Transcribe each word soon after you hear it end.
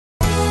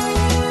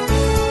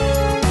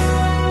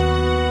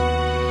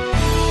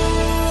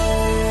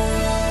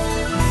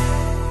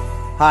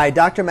Hi,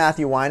 Dr.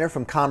 Matthew Weiner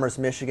from Commerce,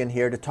 Michigan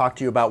here to talk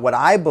to you about what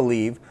I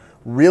believe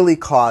really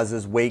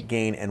causes weight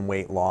gain and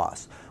weight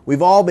loss.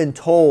 We've all been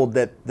told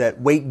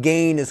that weight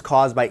gain is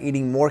caused by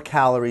eating more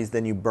calories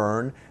than you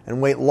burn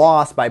and weight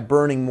loss by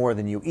burning more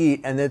than you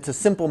eat, and it's a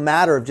simple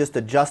matter of just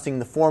adjusting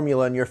the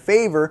formula in your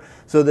favor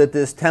so that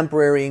this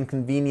temporary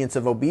inconvenience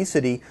of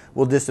obesity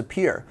will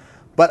disappear.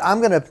 But I'm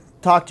going to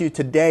talk to you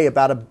today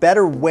about a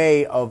better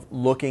way of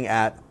looking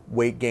at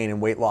weight gain and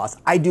weight loss.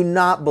 I do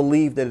not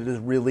believe that it is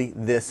really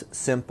this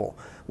simple.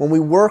 When we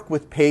work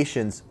with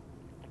patients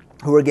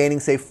who are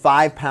gaining, say,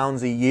 5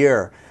 pounds a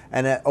year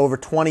and at over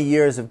 20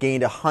 years have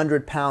gained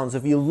 100 pounds,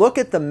 if you look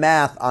at the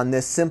math on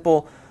this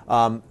simple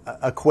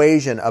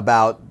equation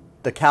about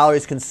the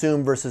calories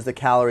consumed versus the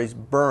calories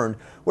burned,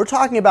 we're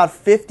talking about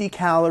 50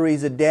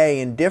 calories a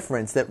day in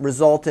difference that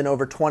result in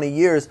over 20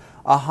 years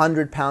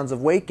 100 pounds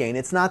of weight gain.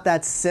 It's not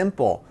that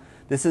simple.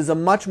 This is a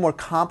much more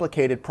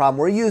complicated problem.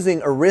 We're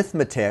using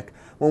arithmetic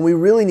when we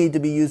really need to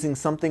be using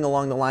something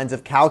along the lines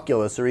of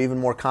calculus or even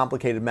more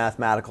complicated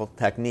mathematical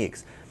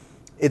techniques.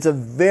 It's a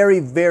very,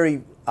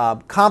 very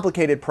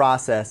complicated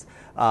process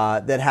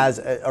that has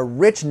a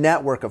rich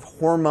network of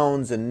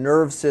hormones and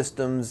nerve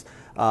systems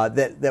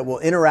that will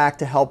interact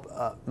to help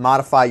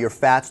modify your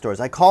fat stores.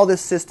 I call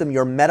this system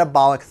your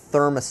metabolic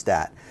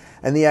thermostat.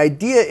 And the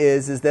idea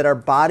is that our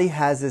body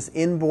has this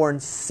inborn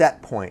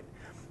set point,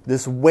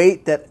 this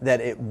weight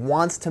that it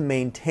wants to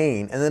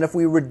maintain. And then if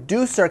we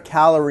reduce our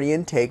calorie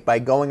intake by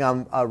going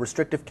on a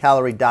restrictive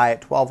calorie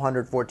diet,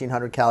 1,200,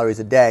 1,400 calories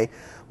a day,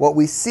 what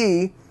we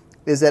see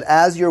is that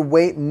as your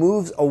weight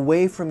moves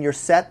away from your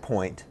set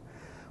point,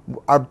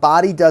 our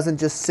body doesn't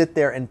just sit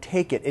there and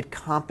take it, it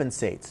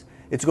compensates.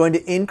 It's going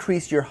to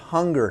increase your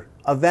hunger,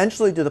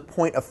 eventually to the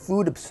point of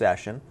food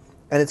obsession,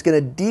 and it's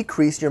going to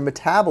decrease your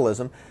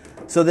metabolism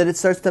so that it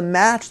starts to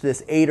match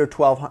this 800,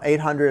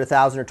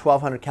 1,000, or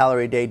 1,200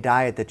 calorie a day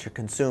diet that you're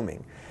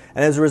consuming.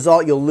 And as a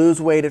result, you'll lose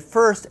weight at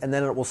first and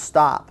then it will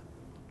stop.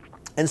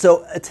 And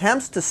so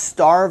attempts to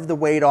starve the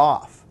weight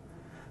off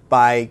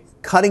by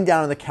cutting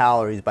down on the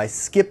calories, by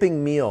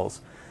skipping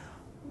meals,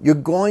 you're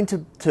going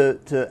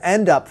to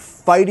end up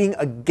fighting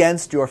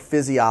against your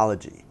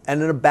physiology.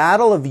 And in a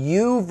battle of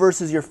you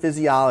versus your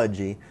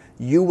physiology,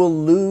 you will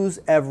lose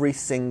every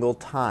single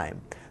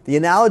time. The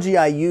analogy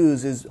I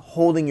use is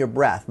holding your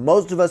breath.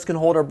 Most of us can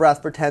hold our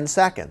breath for 10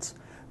 seconds,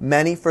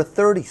 many for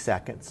 30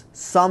 seconds,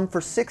 some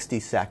for 60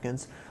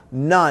 seconds,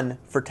 none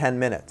for 10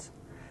 minutes.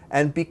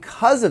 And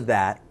because of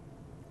that,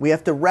 we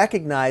have to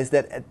recognize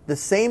that the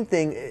same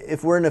thing,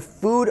 if we're in a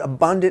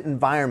food-abundant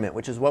environment,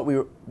 which is what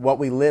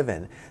we live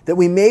in, that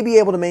we may be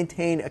able to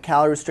maintain a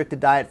calorie-restricted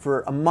diet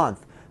for a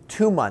month,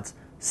 2 months,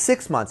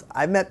 6 months.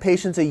 I've met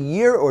patients a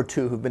year or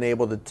two who've been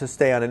able to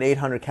stay on an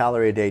 800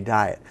 calorie a day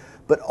diet.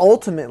 But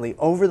ultimately,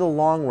 over the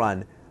long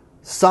run,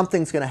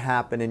 something's going to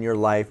happen in your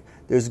life.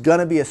 There's going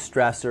to be a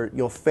stressor.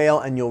 You'll fail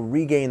and you'll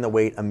regain the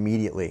weight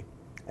immediately.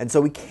 And so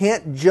we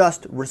can't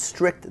just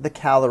restrict the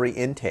calorie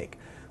intake.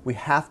 We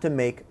have to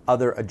make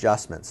other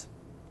adjustments.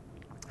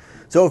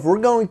 So if we're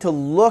going to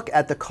look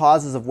at the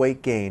causes of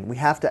weight gain, we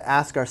have to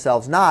ask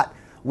ourselves not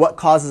what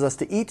causes us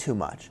to eat too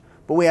much,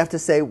 but we have to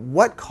say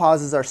what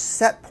causes our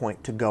set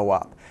point to go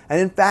up. And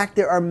in fact,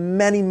 there are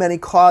many, many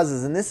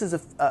causes, and this is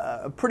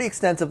a pretty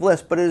extensive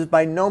list, but it is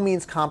by no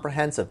means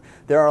comprehensive.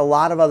 There are a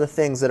lot of other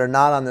things that are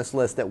not on this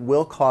list that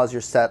will cause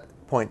your set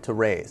point to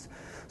raise.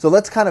 So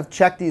let's kind of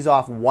check these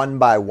off one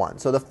by one.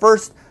 So the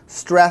first,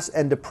 stress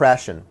and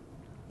depression.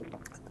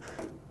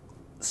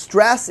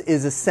 Stress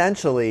is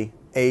essentially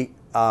a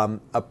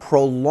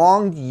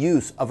prolonged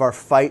use of our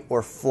fight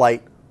or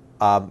flight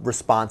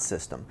response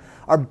system.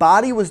 Our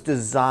body was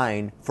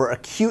designed for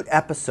acute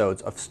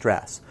episodes of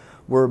stress.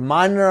 We're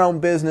minding our own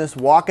business,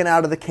 walking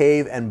out of the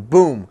cave, and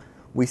boom,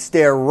 we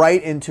stare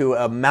right into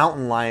a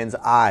mountain lion's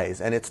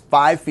eyes, and it's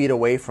 5 feet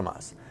away from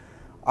us.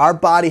 Our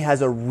body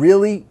has a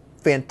really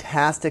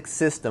fantastic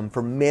system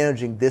for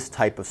managing this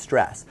type of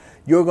stress.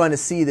 You're going to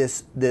see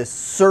this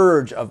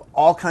surge of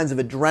all kinds of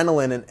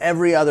adrenaline, and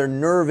every other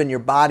nerve in your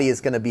body is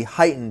going to be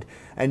heightened,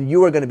 and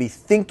you are going to be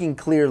thinking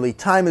clearly.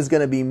 Time is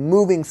going to be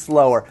moving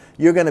slower.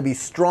 You're going to be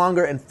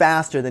stronger and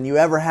faster than you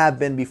ever have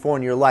been before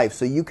in your life,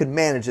 so you can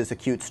manage this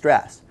acute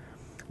stress.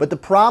 But the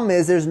problem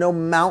is there's no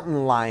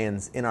mountain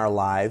lions in our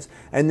lives,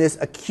 and this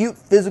acute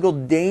physical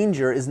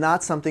danger is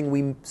not something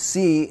we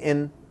see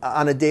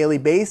on a daily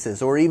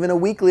basis or even a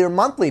weekly or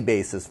monthly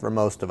basis for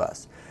most of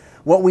us.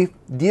 What we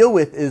deal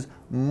with is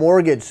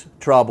mortgage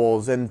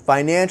troubles and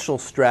financial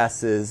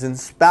stresses and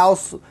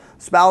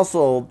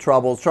spousal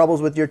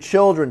troubles with your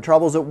children,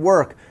 troubles at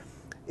work.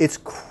 It's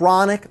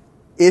chronic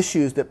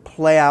issues that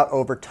play out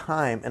over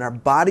time, and our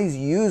body's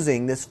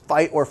using this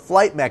fight or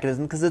flight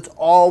mechanism because it's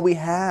all we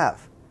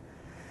have.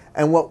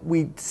 And what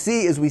we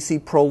see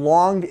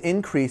prolonged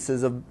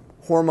increases of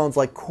hormones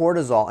like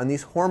cortisol, and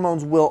these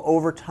hormones will,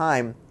 over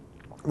time,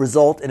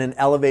 result in an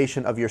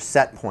elevation of your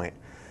set point.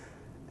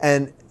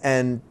 And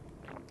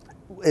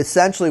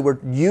essentially, we're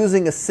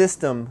using a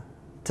system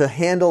to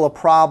handle a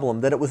problem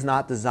that it was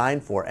not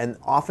designed for, and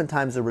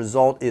oftentimes the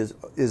result is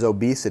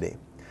obesity.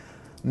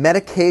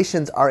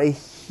 Medications are a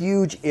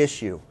huge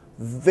issue,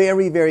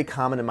 very, very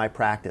common in my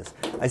practice.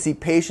 I see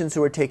patients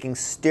who are taking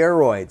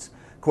steroids,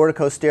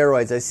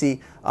 corticosteroids. I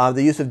see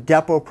the use of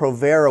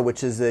Depo-Provera,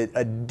 which is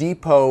a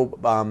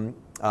depot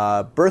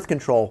birth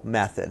control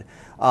method.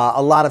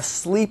 A lot of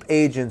sleep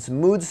agents,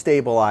 mood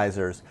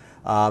stabilizers,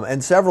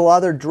 and several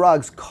other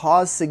drugs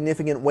cause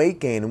significant weight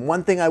gain. And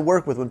one thing I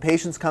work with when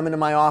patients come into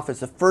my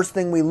office, the first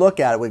thing we look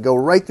at, we go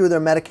right through their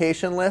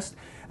medication list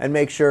and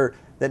make sure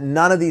that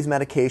none of these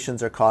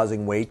medications are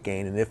causing weight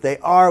gain. And if they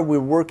are, we're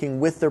working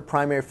with their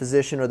primary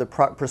physician or the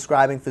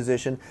prescribing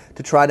physician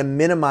to try to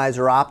minimize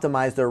or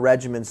optimize their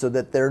regimen so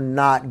that they're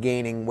not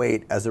gaining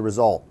weight as a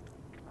result.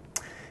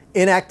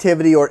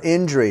 Inactivity or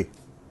injury,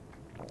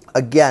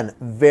 again,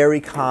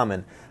 very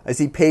common. I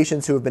see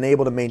patients who have been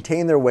able to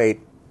maintain their weight,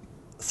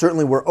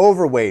 certainly were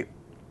overweight,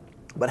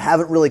 but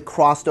haven't really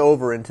crossed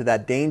over into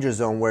that danger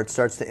zone where it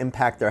starts to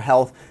impact their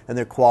health and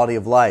their quality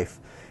of life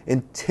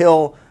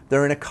until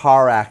they're in a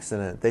car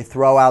accident, they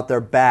throw out their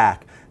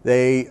back,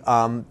 they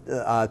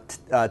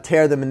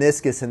tear the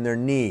meniscus in their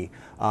knee,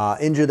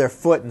 injure their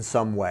foot in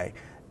some way.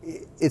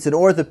 It's an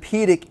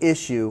orthopedic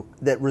issue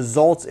that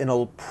results in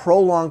a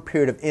prolonged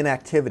period of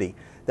inactivity.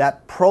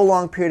 That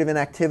prolonged period of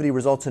inactivity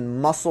results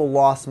in muscle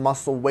loss,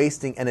 muscle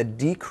wasting, and a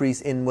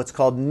decrease in what's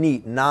called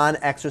NEAT,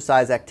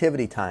 non-exercise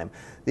activity time.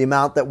 The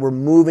amount that we're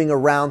moving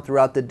around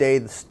throughout the day,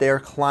 the stair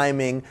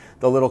climbing,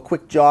 the little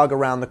quick jog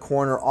around the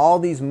corner, all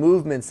these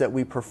movements that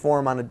we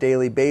perform on a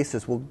daily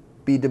basis will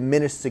be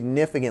diminished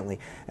significantly.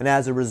 And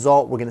as a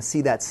result, we're going to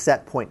see that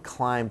set point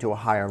climb to a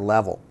higher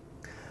level.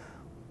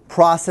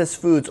 Processed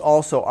foods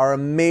also are a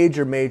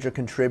major, major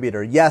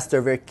contributor. Yes,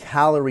 they're very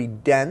calorie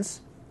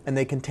dense, and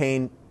they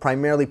contain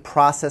primarily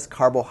processed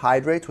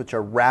carbohydrates, which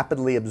are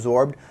rapidly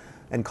absorbed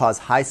and cause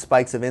high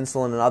spikes of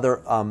insulin and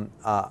other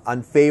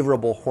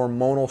unfavorable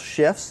hormonal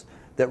shifts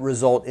that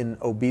result in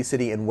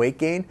obesity and weight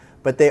gain.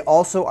 But they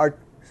also are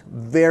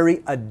very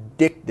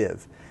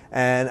addictive.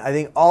 And I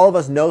think all of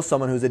us know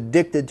someone who's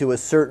addicted to a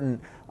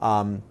certain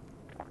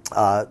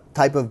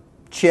type of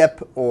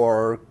chip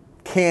or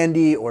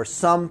candy or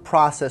some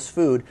processed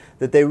food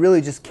that they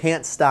really just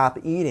can't stop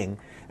eating.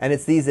 And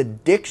it's these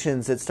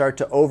addictions that start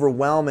to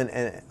overwhelm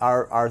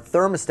our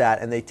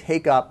thermostat, and they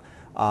take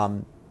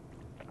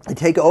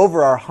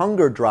over our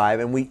hunger drive,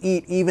 and we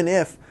eat even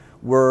if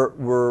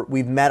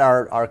we've met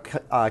our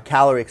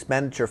calorie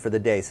expenditure for the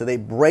day. So they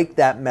break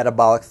that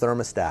metabolic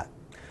thermostat.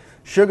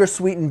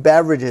 Sugar-sweetened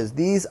beverages,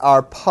 these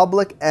are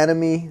public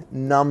enemy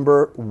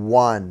number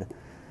one.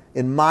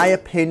 In my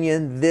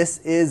opinion,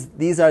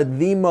 these are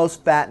the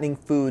most fattening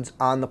foods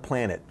on the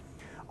planet.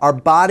 Our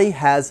body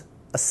has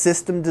a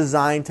system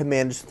designed to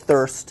manage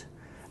thirst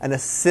and a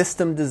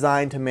system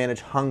designed to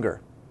manage hunger.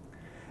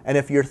 And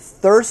if you're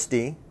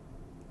thirsty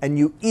and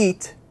you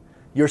eat,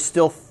 you're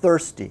still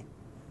thirsty.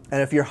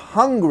 And if you're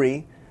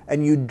hungry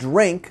and you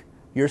drink,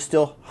 you're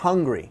still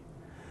hungry.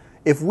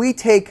 If we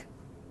take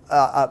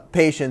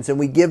patients and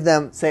we give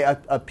them, say,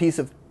 a piece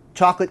of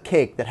chocolate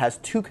cake that has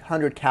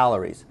 200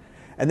 calories,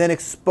 and then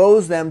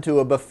expose them to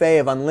a buffet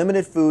of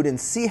unlimited food and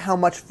see how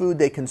much food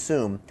they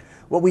consume,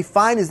 what we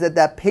find is that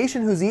that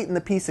patient who's eaten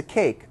the piece of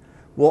cake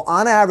will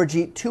on average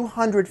eat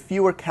 200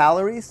 fewer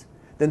calories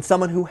than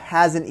someone who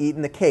hasn't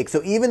eaten the cake.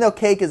 So even though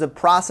cake is a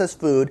processed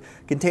food,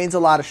 contains a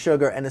lot of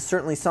sugar, and is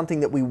certainly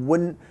something that we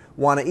wouldn't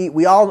want to eat,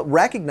 we all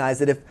recognize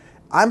that if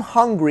I'm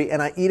hungry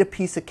and I eat a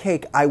piece of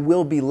cake, I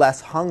will be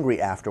less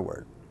hungry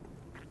afterward.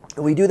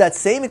 And we do that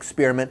same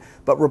experiment,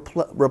 but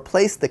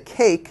replace the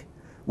cake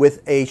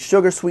with a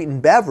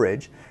sugar-sweetened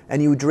beverage,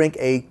 and you drink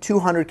a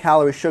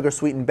 200-calorie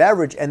sugar-sweetened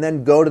beverage and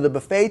then go to the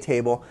buffet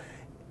table,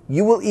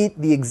 you will eat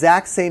the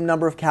exact same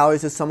number of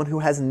calories as someone who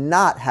has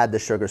not had the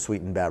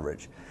sugar-sweetened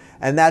beverage.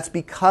 And that's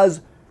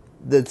because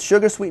the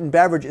sugar-sweetened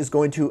beverage is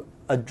going to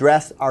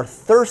address our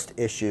thirst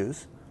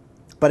issues,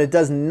 but it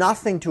does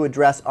nothing to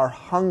address our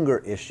hunger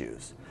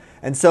issues.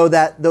 And so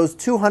that those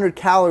 200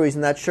 calories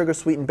in that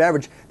sugar-sweetened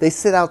beverage, they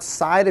sit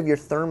outside of your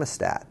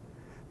thermostat.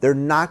 They're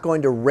not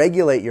going to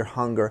regulate your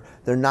hunger.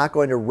 They're not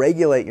going to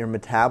regulate your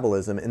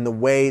metabolism in the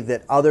way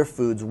that other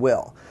foods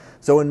will.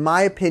 So in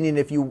my opinion,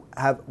 if you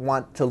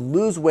want to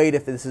lose weight,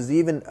 if this is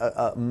even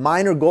a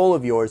minor goal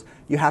of yours,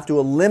 you have to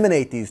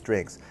eliminate these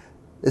drinks.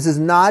 This is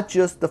not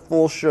just the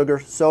full sugar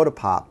soda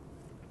pop.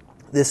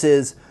 This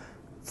is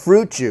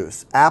fruit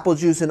juice. Apple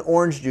juice and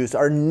orange juice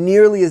are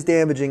nearly as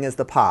damaging as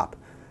the pop.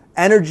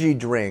 Energy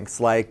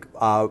drinks like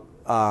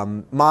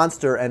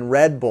Monster and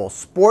Red Bull,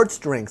 sports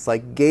drinks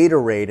like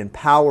Gatorade and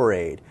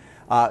Powerade,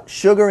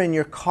 sugar in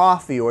your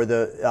coffee or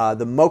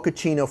the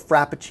mochaccino,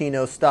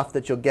 frappuccino stuff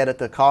that you'll get at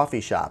the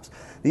coffee shops.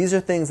 These are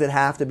things that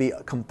have to be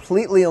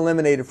completely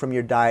eliminated from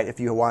your diet if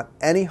you want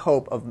any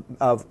hope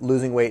of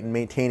losing weight and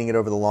maintaining it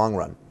over the long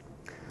run.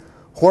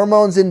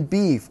 Hormones in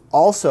beef,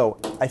 also,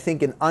 I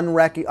think, an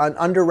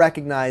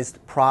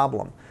under-recognized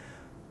problem.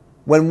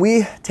 When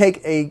we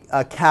take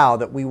a cow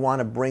that we want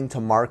to bring to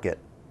market,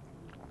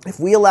 if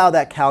we allow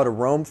that cow to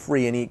roam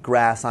free and eat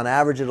grass, on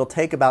average it'll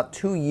take about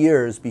 2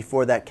 years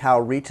before that cow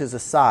reaches a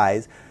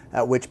size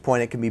at which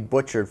point it can be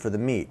butchered for the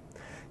meat.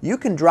 you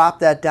can drop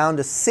that down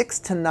to 6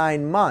 to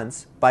 9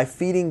 months by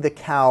feeding the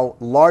cow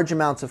large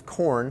amounts of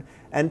corn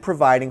and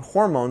providing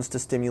hormones to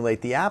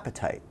stimulate the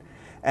appetite.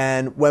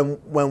 And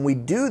when we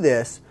do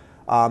this,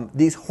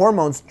 these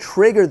hormones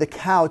trigger the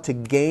cow to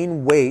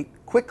gain weight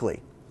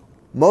quickly.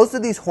 Most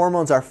of these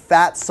hormones are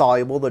fat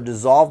soluble. They're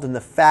dissolved in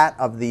the fat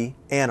of the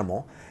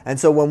animal. And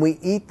so when we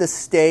eat the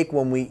steak,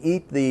 when we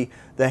eat the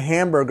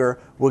hamburger,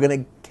 we're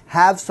going to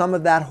have some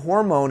of that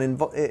hormone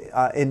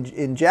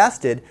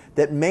ingested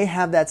that may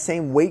have that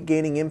same weight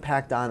gaining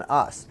impact on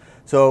us.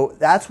 So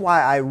that's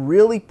why I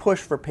really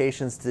push for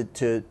patients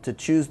to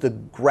choose the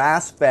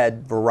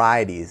grass-fed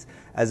varieties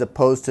as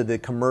opposed to the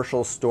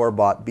commercial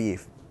store-bought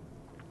beef.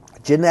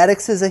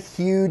 Genetics is a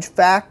huge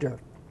factor.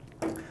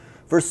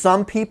 For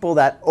some people,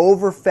 that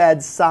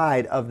overfed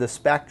side of the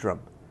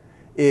spectrum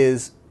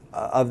is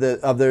of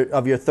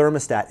your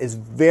thermostat is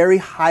very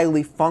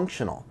highly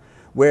functional,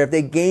 where if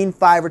they gain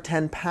 5 or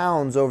 10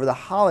 pounds over the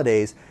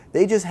holidays,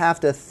 they just have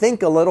to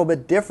think a little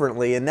bit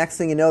differently, and next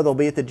thing you know, they'll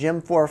be at the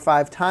gym 4 or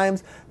 5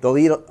 times, they'll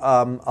eat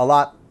a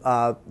lot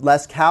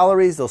less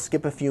calories, they'll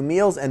skip a few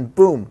meals, and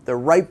boom, they're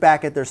right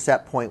back at their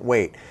set point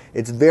weight.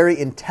 It's very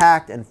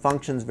intact and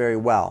functions very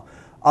well.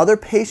 Other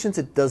patients,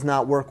 it does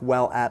not work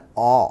well at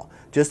all.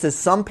 Just as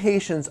some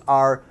patients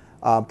are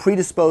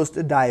predisposed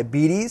to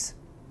diabetes,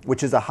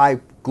 which is a high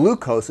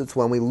glucose, it's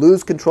when we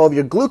lose control of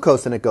your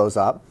glucose and it goes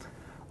up.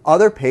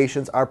 Other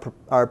patients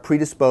are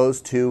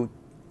predisposed to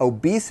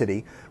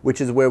obesity, which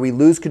is where we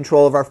lose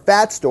control of our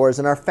fat stores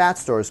and our fat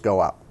stores go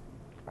up.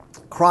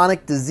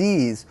 Chronic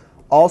disease,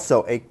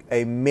 also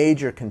a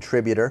major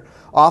contributor.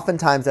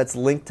 Oftentimes that's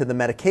linked to the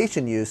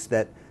medication use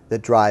that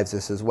drives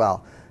this as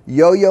well.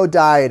 Yo-yo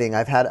dieting,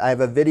 I have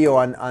a video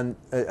on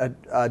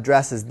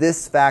addresses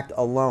this fact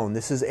alone.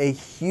 This is a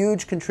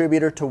huge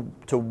contributor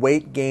to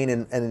weight gain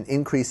and an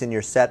increase in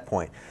your set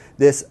point.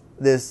 These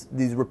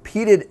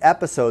repeated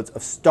episodes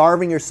of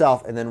starving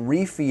yourself and then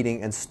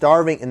refeeding and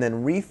starving and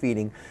then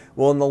refeeding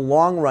will in the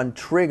long run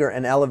trigger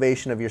an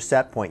elevation of your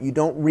set point. You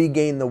don't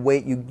regain the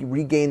weight, you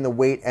regain the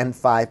weight and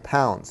 5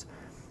 pounds.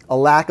 A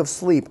lack of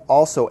sleep,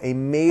 also a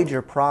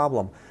major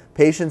problem.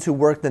 Patients who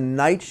work the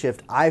night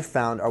shift, I've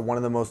found, are one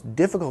of the most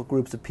difficult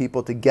groups of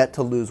people to get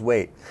to lose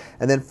weight.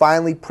 And then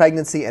finally,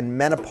 pregnancy and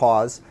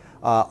menopause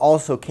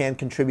also can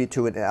contribute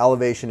to an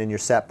elevation in your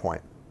set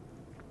point.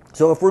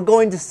 So if we're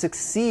going to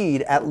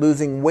succeed at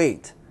losing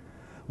weight,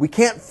 we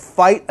can't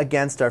fight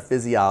against our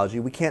physiology.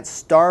 We can't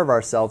starve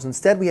ourselves.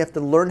 Instead, we have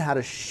to learn how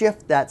to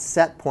shift that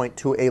set point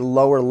to a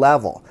lower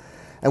level.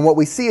 And what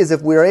we see is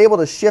if we're able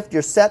to shift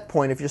your set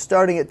point, if you're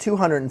starting at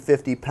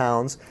 250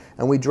 pounds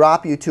and we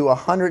drop you to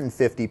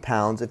 150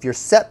 pounds, if your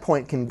set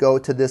point can go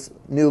to this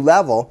new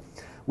level,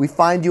 we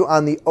find you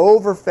on the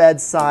overfed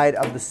side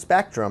of the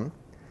spectrum,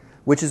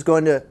 which is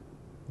going to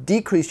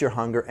decrease your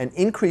hunger and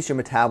increase your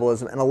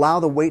metabolism and allow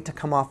the weight to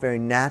come off very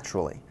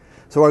naturally.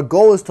 So our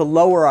goal is to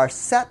lower our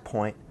set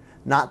point,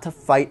 not to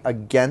fight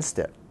against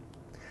it.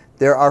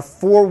 There are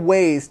 4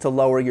 ways to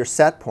lower your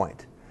set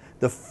point.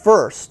 The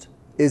first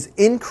is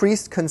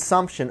increased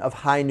consumption of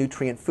high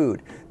nutrient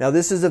food. Now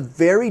this is a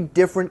very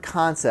different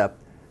concept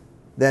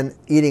than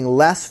eating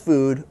less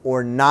food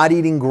or not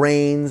eating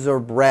grains or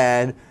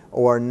bread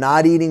or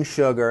not eating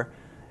sugar.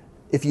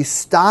 If you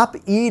stop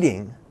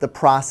eating the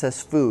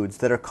processed foods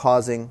that are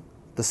causing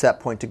the set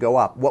point to go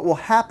up, what will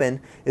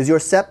happen is your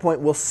set point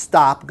will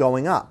stop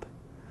going up.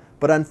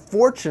 But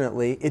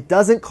unfortunately, it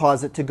doesn't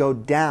cause it to go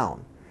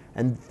down.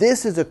 And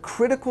this is a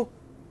critical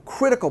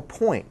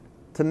point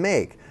to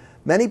make.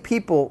 Many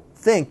people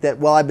think that,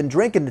 well, I've been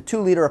drinking the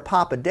 2 liter of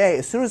pop a day.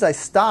 As soon as I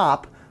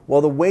stop,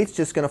 well, the weight's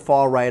just going to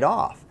fall right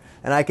off.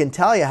 And I can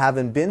tell you,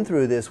 having been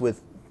through this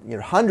with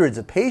hundreds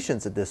of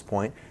patients at this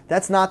point,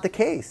 that's not the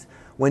case.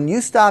 When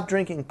you stop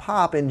drinking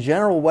pop, in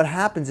general, what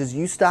happens is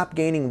you stop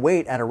gaining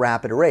weight at a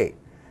rapid rate.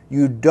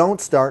 You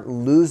don't start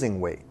losing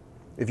weight.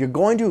 If you're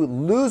going to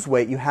lose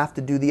weight, you have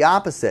to do the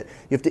opposite.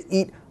 You have to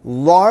eat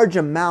large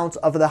amounts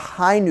of the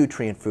high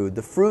nutrient food,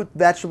 the fruit,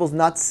 vegetables,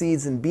 nuts,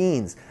 seeds, and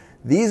beans.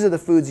 These are the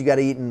foods you got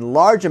to eat in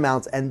large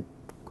amounts, and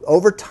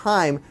over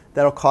time,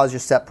 that'll cause your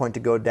set point to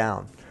go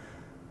down.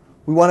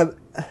 We want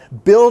to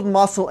build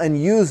muscle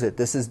and use it.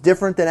 This is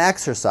different than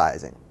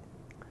exercising.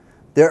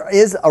 There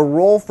is a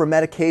role for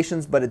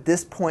medications, but at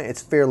this point,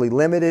 it's fairly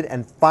limited.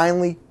 And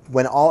finally,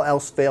 when all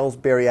else fails,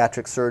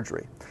 bariatric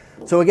surgery.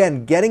 So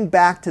again, getting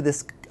back to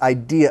this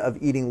idea of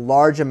eating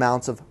large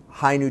amounts of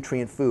high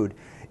nutrient food,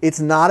 it's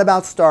not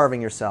about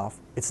starving yourself.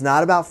 It's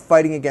not about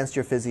fighting against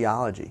your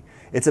physiology.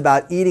 It's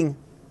about eating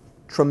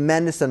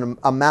tremendous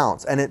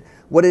amounts. And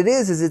what it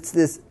is it's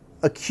this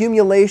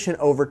accumulation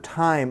over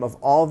time of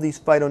all of these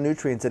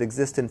phytonutrients that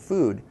exist in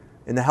food,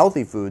 in the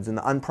healthy foods, in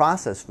the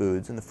unprocessed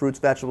foods, in the fruits,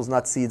 vegetables,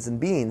 nuts, seeds, and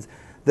beans,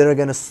 that are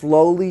going to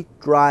slowly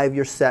drive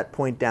your set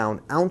point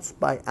down, ounce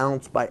by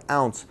ounce by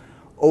ounce.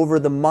 Over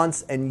the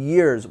months and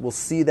years, we'll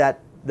see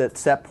that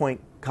set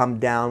point come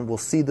down. We'll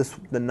see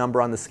the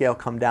number on the scale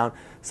come down.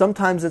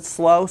 Sometimes it's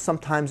slow,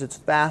 sometimes it's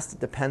fast. It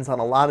depends on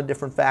a lot of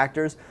different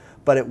factors,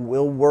 but it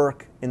will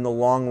work in the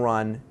long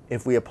run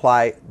if we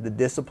apply the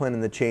discipline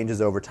and the changes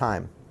over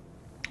time.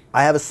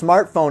 I have a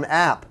smartphone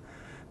app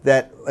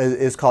that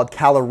is called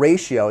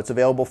Caloratio. It's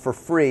available for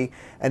free.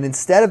 And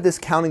instead of this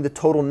counting the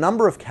total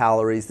number of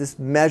calories, this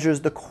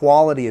measures the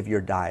quality of your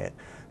diet.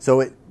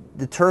 So it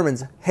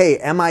determines, hey,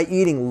 am I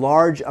eating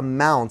large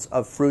amounts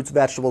of fruits,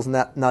 vegetables,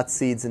 nuts,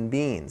 seeds, and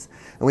beans?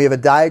 And we have a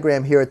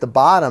diagram here at the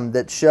bottom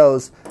that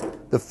shows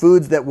the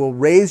foods that will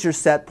raise your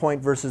set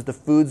point versus the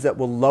foods that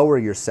will lower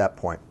your set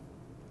point.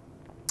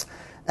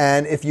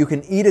 And if you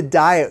can eat a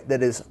diet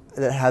that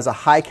has a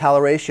high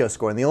Caloratio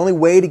score, and the only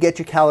way to get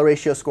your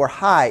Caloratio score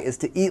high is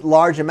to eat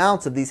large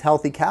amounts of these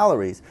healthy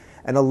calories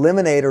and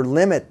eliminate or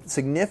limit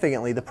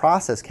significantly the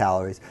processed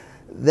calories,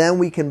 then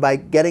we can, by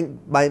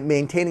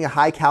maintaining a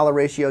high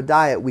Caloratio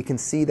diet, we can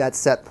see that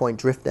set point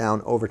drift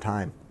down over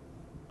time.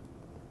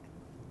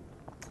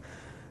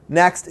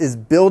 Next is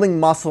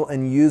building muscle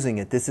and using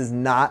it. This is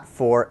not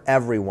for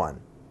everyone,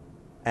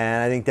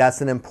 and I think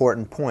that's an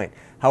important point.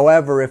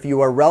 However, if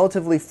you are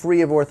relatively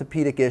free of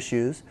orthopedic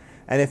issues,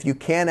 and if you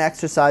can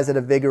exercise at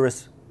a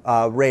vigorous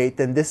rate,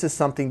 then this is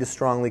something to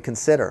strongly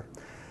consider.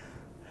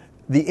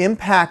 The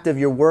impact of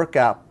your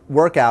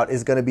workout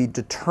is going to be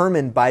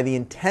determined by the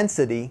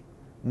intensity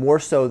more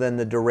so than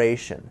the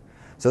duration.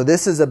 So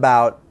this is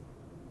about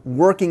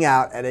working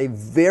out at a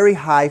very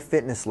high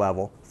fitness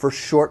level for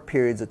short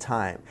periods of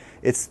time.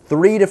 It's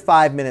 3 to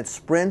 5 minute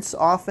sprints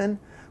often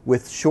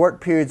with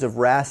short periods of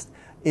rest.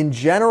 In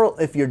general,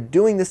 if you're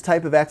doing this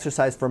type of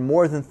exercise for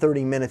more than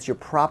 30 minutes, you're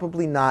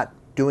probably not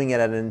doing it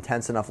at an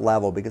intense enough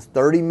level, because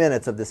 30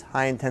 minutes of this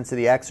high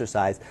intensity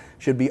exercise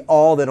should be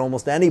all that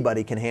almost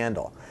anybody can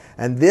handle.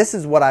 And this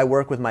is what I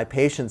work with my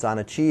patients on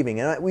achieving.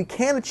 And we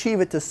can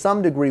achieve it to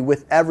some degree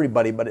with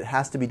everybody, but it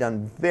has to be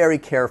done very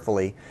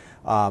carefully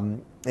in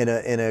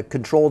a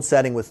controlled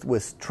setting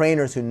with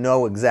trainers who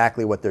know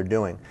exactly what they're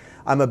doing.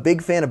 I'm a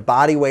big fan of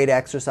body weight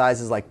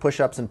exercises like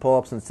push-ups and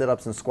pull-ups and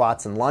sit-ups and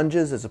squats and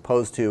lunges, as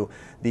opposed to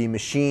the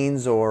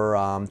machines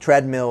or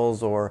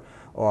treadmills or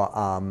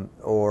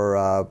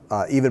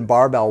even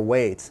barbell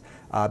weights,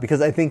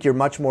 because I think you're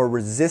much more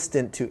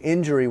resistant to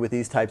injury with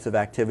these types of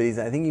activities.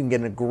 I think you can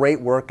get a great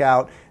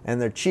workout,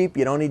 and they're cheap.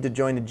 You don't need to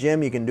join a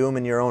gym. You can do them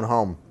in your own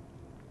home.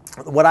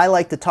 What I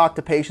like to talk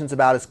to patients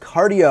about is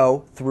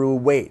cardio through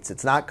weights.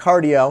 It's not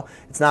cardio,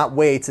 it's not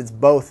weights, it's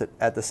both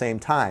at the same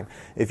time.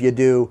 If you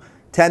do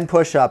 10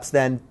 push-ups,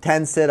 then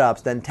 10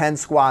 sit-ups, then 10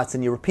 squats,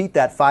 and you repeat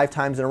that 5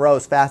 times in a row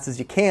as fast as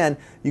you can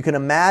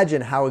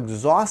imagine how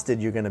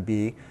exhausted you're going to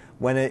be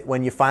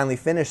when you finally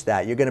finish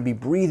that. You're going to be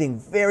breathing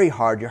very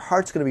hard. Your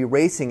heart's going to be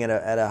racing at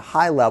a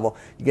high level.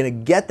 You're going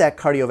to get that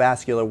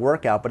cardiovascular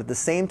workout, but at the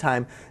same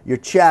time, your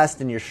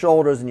chest and your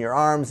shoulders and your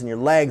arms and your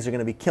legs are going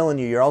to be killing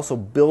you. You're also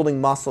building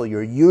muscle.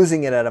 You're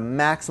using it at a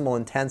maximal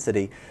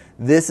intensity.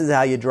 This is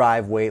how you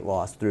drive weight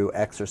loss, through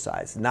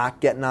exercise, not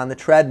getting on the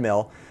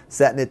treadmill,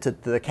 setting it to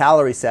the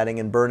calorie setting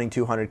and burning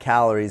 200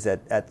 calories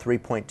at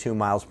 3.2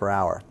 miles per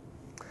hour.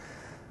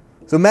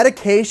 So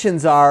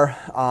medications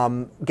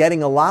are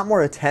getting a lot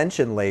more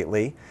attention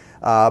lately,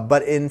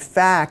 but in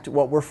fact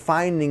what we're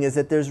finding is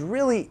that there's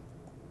really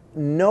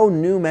no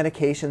new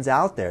medications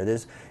out there.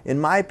 In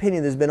my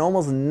opinion, there's been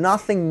almost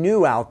nothing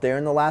new out there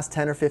in the last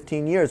 10 or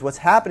 15 years. What's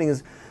happening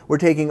is we're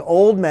taking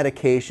old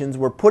medications,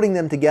 we're putting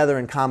them together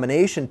in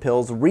combination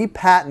pills,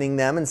 repatenting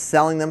them and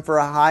selling them for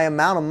a high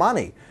amount of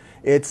money.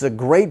 It's a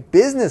great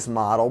business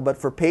model, but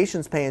for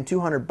patients paying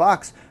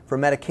 $200 for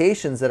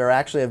medications that are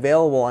actually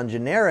available on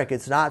generic,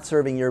 it's not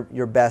serving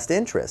your best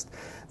interest.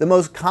 The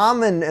most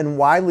common and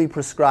widely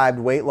prescribed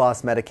weight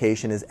loss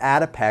medication is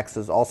Adipex,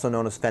 is also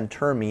known as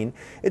phentermine.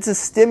 It's a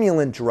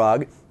stimulant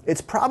drug.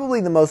 It's probably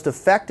the most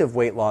effective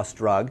weight loss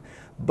drug,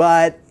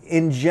 but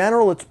in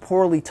general, it's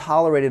poorly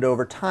tolerated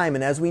over time.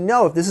 And as we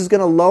know, if this is going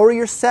to lower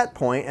your set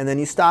point and then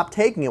you stop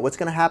taking it, what's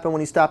going to happen when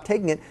you stop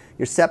taking it?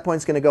 Your set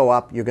point's going to go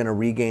up, you're going to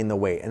regain the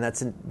weight. And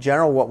that's in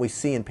general what we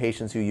see in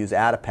patients who use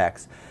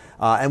Adipex.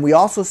 And we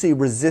also see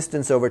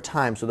resistance over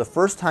time. So the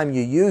first time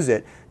you use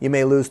it, you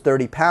may lose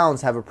 30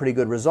 pounds, have a pretty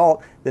good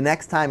result. The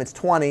next time it's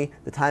 20,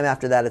 the time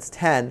after that it's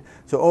 10.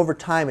 So over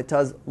time it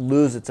does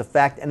lose its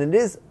effect, and it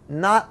is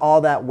not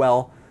all that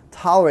well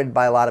tolerated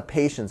by a lot of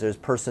patients. There's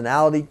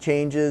personality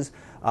changes.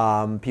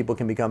 People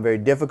can become very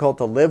difficult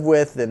to live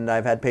with, and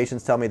I've had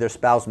patients tell me their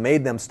spouse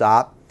made them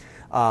stop.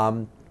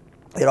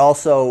 It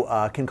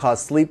also can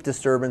cause sleep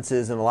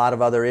disturbances and a lot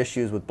of other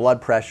issues with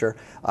blood pressure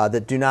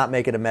that do not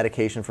make it a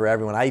medication for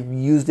everyone. I've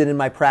used it in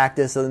my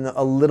practice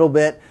a little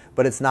bit,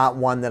 but it's not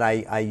one that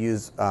I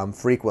use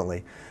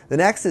frequently. The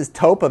next is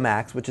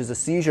Topamax, which is a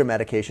seizure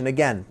medication.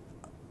 Again,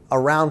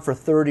 around for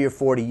 30 or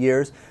 40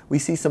 years. We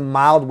see some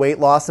mild weight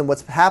loss, and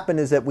what's happened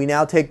is that we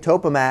now take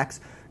Topamax,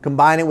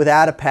 combine it with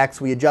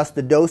Adipex, we adjust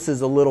the doses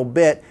a little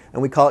bit,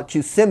 and we call it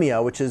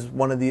Qsymia, which is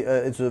one of the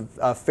it's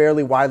a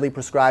fairly widely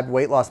prescribed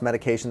weight loss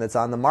medication that's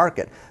on the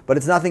market. But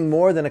it's nothing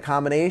more than a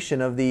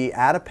combination of the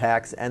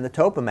Adipex and the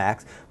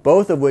Topamax,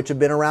 both of which have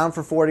been around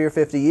for 40 or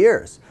 50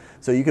 years.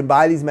 So you can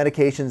buy these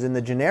medications in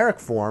the generic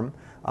form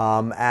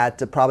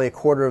at probably a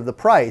quarter of the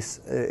price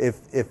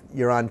if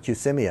you're on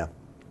Qsymia.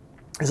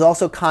 There's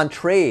also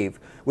Contrave,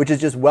 which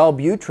is just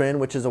Wellbutrin,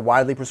 which is a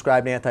widely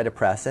prescribed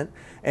antidepressant,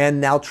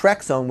 and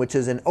naltrexone, which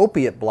is an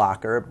opiate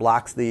blocker. It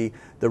blocks the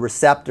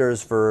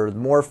receptors for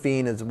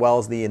morphine as well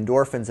as the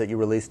endorphins that you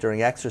release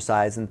during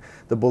exercise. And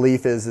the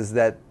belief is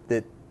that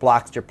it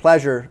blocks your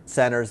pleasure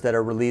centers that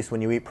are released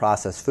when you eat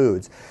processed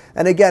foods.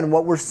 And again,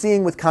 what we're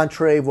seeing with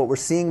Contrave, what we're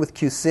seeing with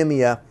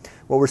Qsymia,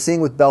 what we're seeing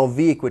with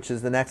Belviq, which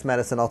is the next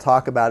medicine I'll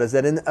talk about, is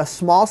that in a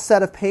small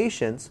set of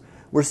patients,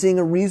 we're seeing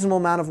a reasonable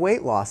amount of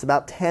weight loss.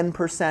 About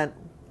 10%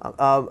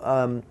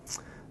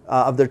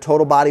 of their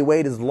total body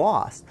weight is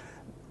lost.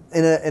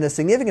 In a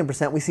significant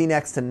percent, we see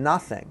next to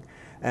nothing.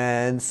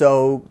 And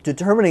so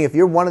determining if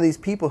you're one of these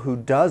people who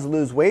does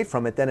lose weight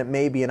from it, then it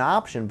may be an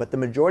option, but the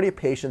majority of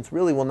patients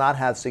really will not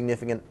have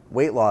significant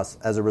weight loss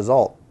as a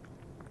result.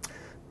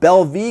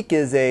 Belviq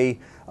is a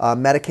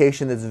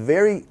medication that's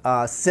very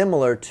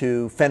similar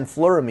to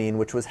fenfluramine,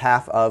 which was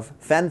half of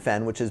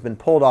fen-phen, which has been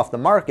pulled off the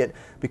market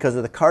because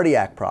of the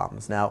cardiac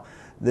problems. Now,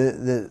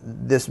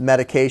 this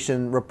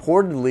medication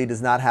reportedly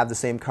does not have the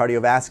same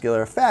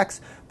cardiovascular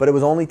effects, but it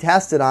was only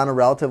tested on a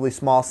relatively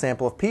small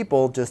sample of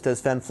people, just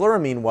as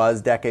fenfluramine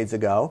was decades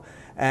ago.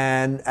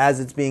 And as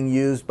it's being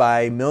used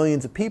by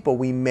millions of people,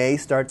 we may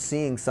start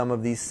seeing some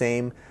of these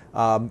same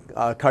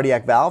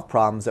cardiac valve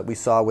problems that we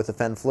saw with the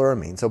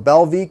fenfluramine. So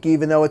Belviq,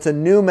 even though it's a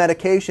new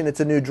medication, it's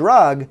a new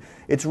drug,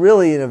 it's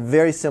really in a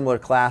very similar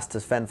class to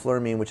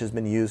fenfluramine, which has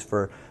been used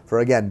for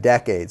again,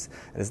 decades,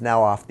 and is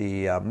now off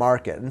the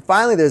market. And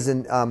finally, there's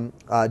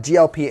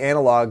GLP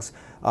analogs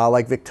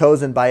like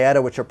Victoza and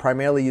Byetta, which are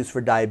primarily used for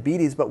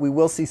diabetes, but we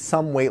will see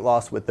some weight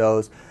loss with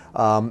those.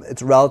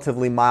 It's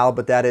relatively mild,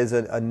 but that is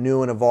a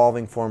new and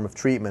evolving form of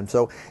treatment.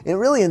 So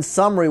really, in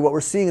summary, what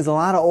we're seeing is a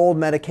lot of old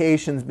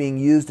medications being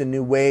used in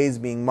new ways,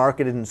 being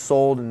marketed and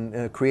sold in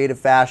a creative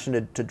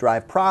fashion to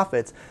drive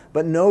profits,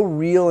 but no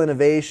real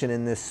innovation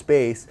in this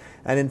space.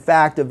 And in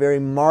fact, a very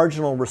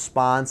marginal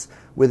response,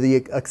 with the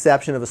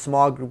exception of a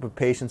small group of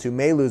patients who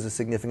may lose a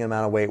significant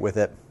amount of weight with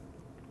it.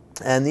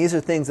 And these are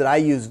things that I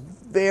use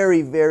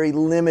very, very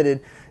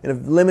limited, in a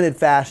limited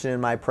fashion in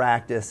my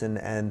practice,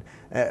 and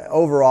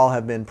overall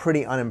have been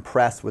pretty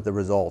unimpressed with the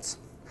results.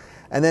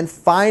 And then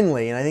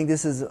finally, and I think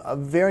this is a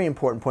very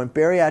important point,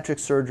 bariatric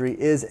surgery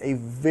is a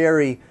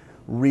very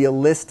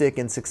realistic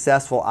and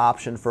successful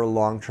option for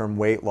long-term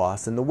weight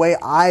loss. And the way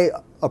I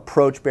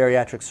approach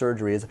bariatric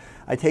surgery is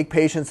I take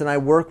patients and I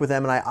work with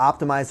them and I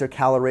optimize their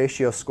calorie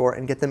ratio score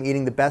and get them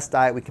eating the best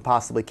diet we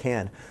possibly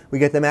can. We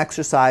get them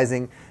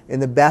exercising in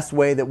the best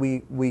way that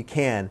we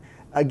can.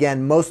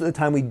 Again, most of the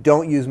time we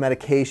don't use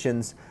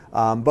medications,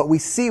 but we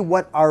see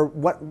what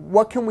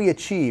can we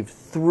achieve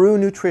through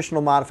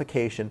nutritional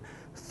modification,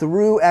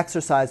 through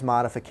exercise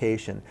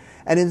modification.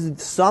 And in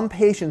some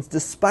patients,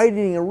 despite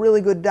eating a really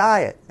good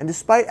diet and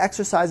despite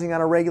exercising on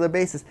a regular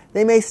basis,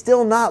 they may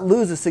still not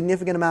lose a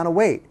significant amount of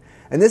weight.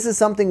 And this is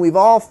something we've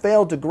all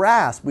failed to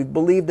grasp. We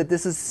believe that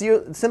this is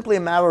simply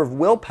a matter of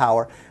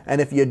willpower, and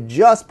if you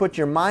just put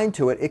your mind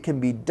to it, it can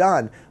be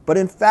done. But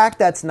in fact,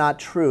 that's not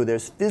true.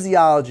 There's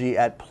physiology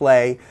at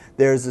play.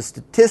 There's a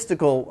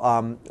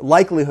statistical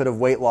likelihood of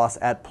weight loss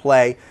at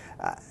play.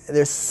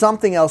 There's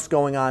something else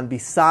going on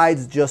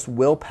besides just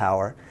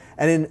willpower.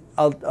 And in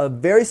a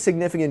very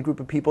significant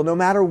group of people, no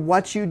matter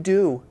what you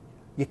do,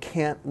 you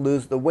can't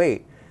lose the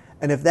weight.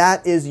 And if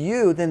that is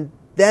you, then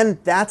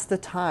that's the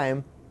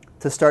time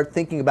to start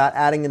thinking about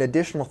adding an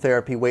additional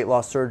therapy, weight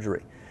loss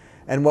surgery.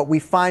 And what we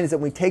find is that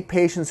when we take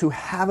patients who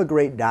have a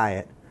great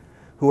diet,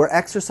 who are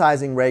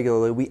exercising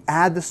regularly, we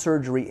add the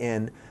surgery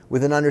in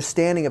with an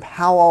understanding of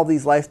how all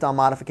these lifestyle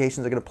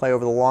modifications are going to play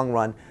over the long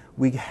run.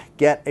 We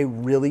get a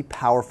really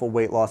powerful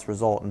weight loss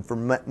result. And for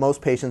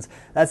most patients,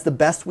 that's the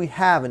best we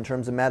have in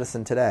terms of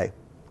medicine today.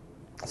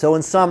 So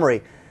in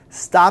summary,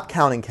 stop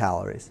counting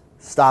calories,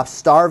 stop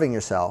starving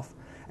yourself,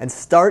 and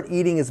start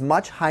eating as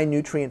much high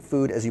nutrient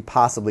food as you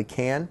possibly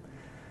can.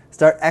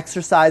 Start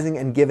exercising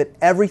and give it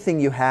everything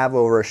you have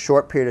over a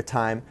short period of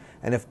time.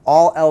 And if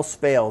all else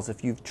fails,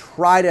 if you've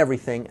tried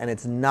everything and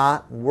it's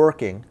not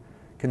working,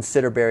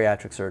 consider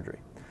bariatric surgery.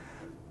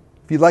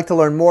 If you'd like to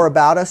learn more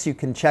about us, you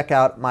can check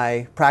out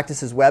my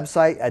practice's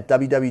website at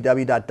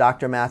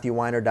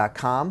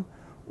www.drmatthewweiner.com,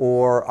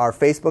 or our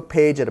Facebook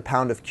page at A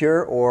Pound of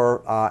Cure,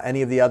 or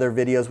any of the other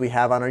videos we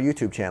have on our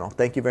YouTube channel.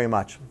 Thank you very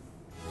much.